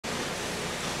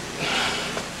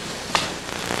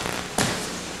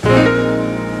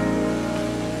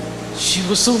She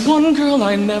was the one girl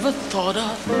I never thought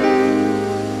of,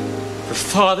 the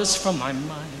farthest from my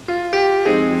mind,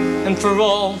 and for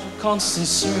all constant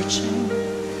searching,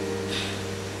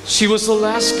 she was the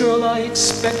last girl I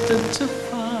expected to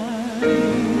find.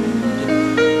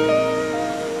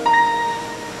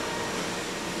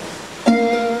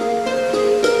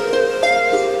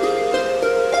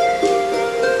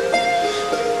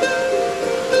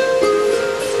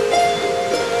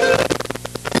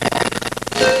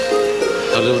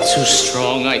 A little too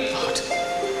strong, I thought.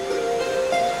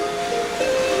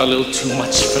 A little too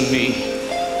much for me.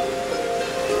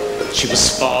 She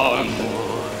was far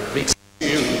more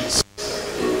experienced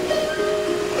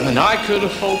than I could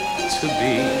hope to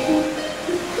be.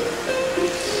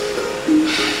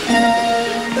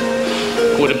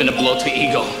 Would have been a blow to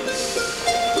ego.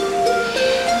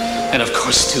 And of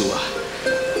course to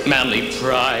manly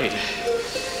pride.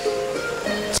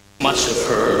 Too much of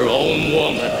her own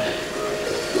woman.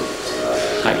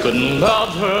 I couldn't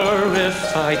love her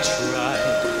if I tried.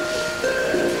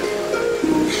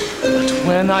 But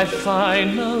when I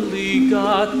finally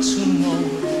got to know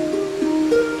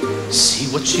her, see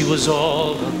what she was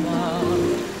all about,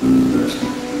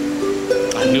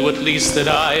 I knew at least that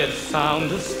I had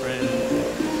found a friend,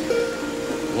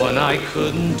 one I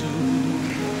couldn't do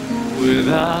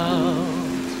without.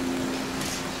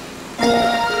 I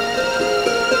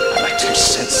liked her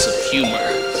sense of humor,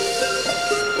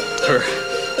 her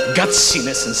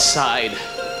gutsiness inside.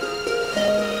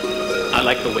 I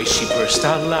like the way she burst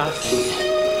out laughing,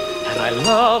 and I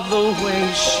love the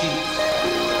way she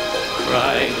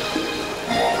cried.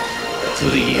 Through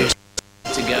the years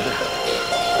together,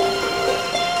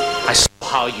 I saw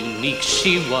how unique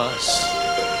she was.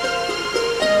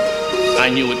 I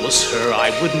knew it was her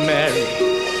I would marry.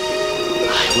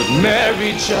 I would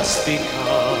marry just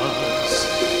because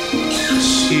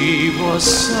she was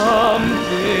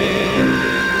something,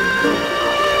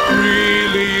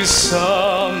 really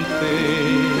something,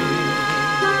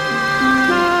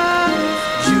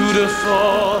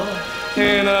 beautiful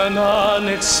in an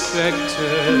unexpected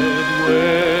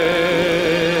way,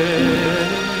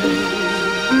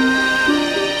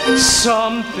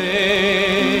 something,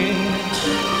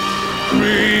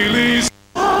 really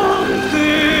something,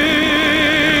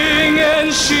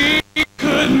 and she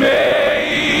could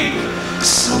make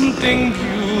something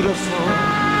beautiful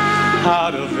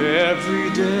out of every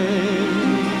day,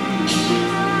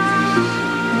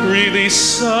 really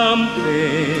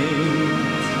something,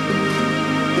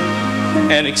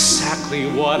 and exactly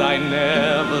what I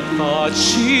never thought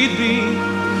she'd be.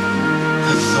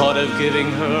 The thought of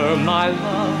giving her my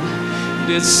love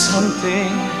did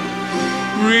something,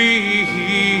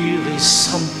 really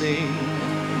something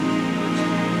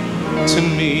to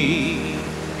me.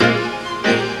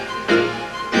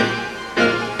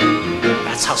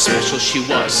 That's how special she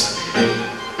was,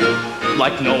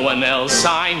 like no one else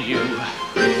I knew.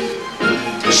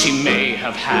 She may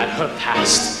have had her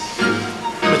past,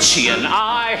 but she and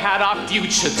I had our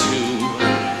future too.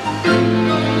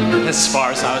 As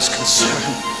far as I was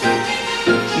concerned,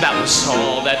 that was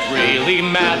all that really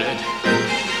mattered.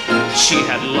 She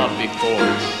had loved before,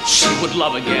 she would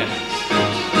love again,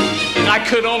 and I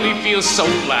could only feel so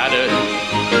flattered.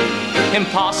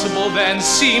 Impossible then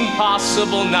seemed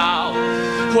possible now.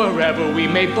 Wherever we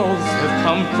may both have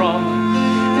come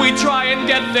from, we try and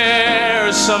get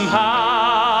there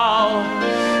somehow.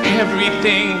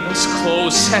 Everything was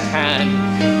close at hand,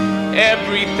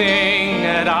 everything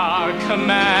at our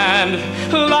command.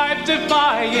 Life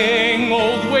defying,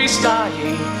 old ways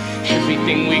dying,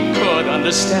 everything we could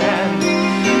understand.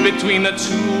 Between the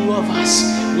two of us,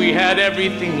 we had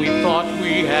everything we thought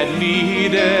we had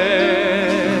needed.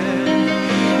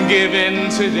 Give in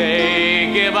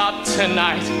today, give up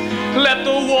tonight, let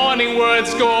the warning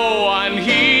words go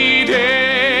unheeded.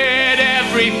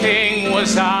 Everything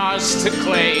was ours to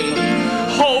claim,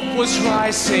 hope was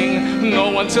rising, no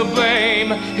one to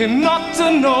blame. Enough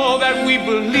to know that we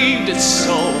believed it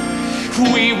so.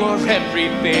 We were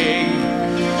everything,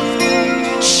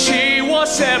 she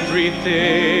was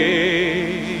everything.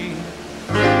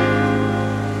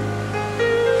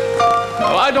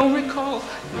 Now I don't recall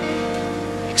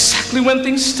exactly when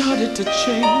things started to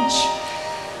change.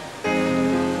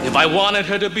 If I wanted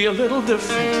her to be a little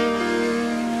different,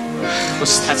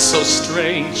 was that so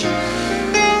strange?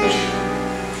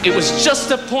 It was just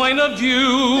a point of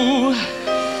view.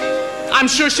 I'm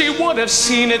sure she would have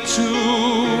seen it too.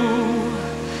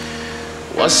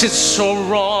 Was it so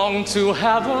wrong to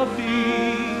have her be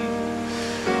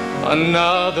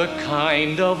another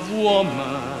kind of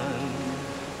woman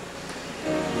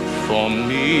for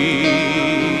me?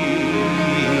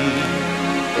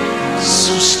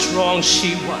 So strong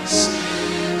she was,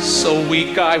 so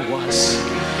weak I was.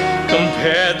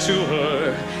 Compared to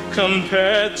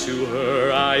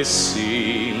her, I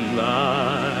seem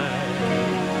like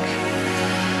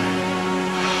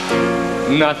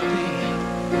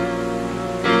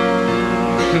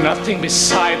nothing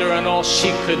beside her, and all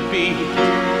she could be.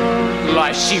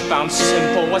 Life she found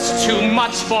simple was too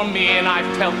much for me, and I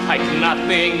felt like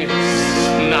nothing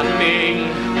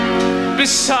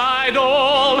beside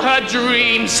all her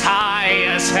dreams, high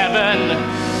as heaven.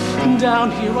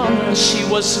 Down here on earth she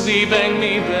was leaving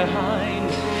me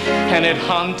behind, and it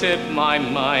haunted my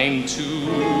mind to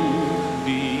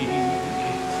be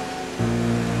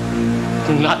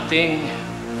nothing.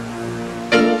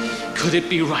 Could it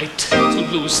be right to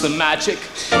lose the magic?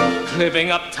 Living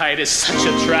uptight is such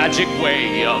a tragic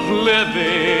way of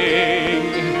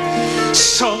living,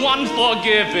 so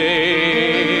unforgiving.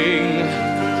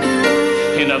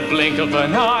 In a blink of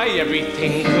an eye,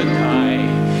 everything could die,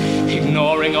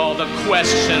 ignoring all the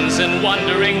questions and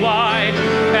wondering why.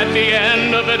 At the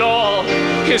end of it all,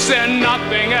 is there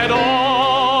nothing at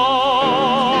all?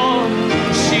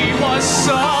 She was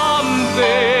something.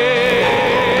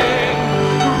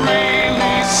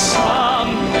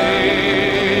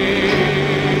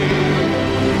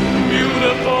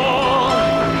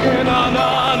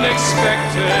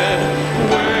 Unexpected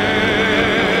way,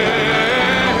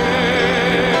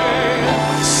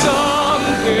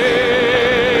 something,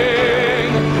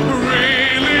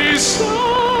 really something.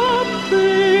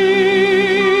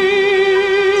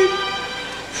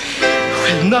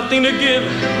 With nothing to give,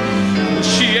 will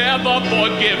she ever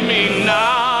forgive me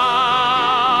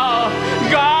now?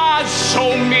 God,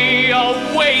 show me a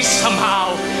way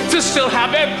somehow to still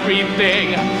have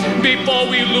everything before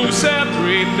we lose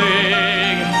everything.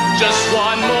 Just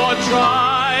one more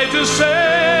try to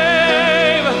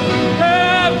save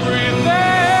everything.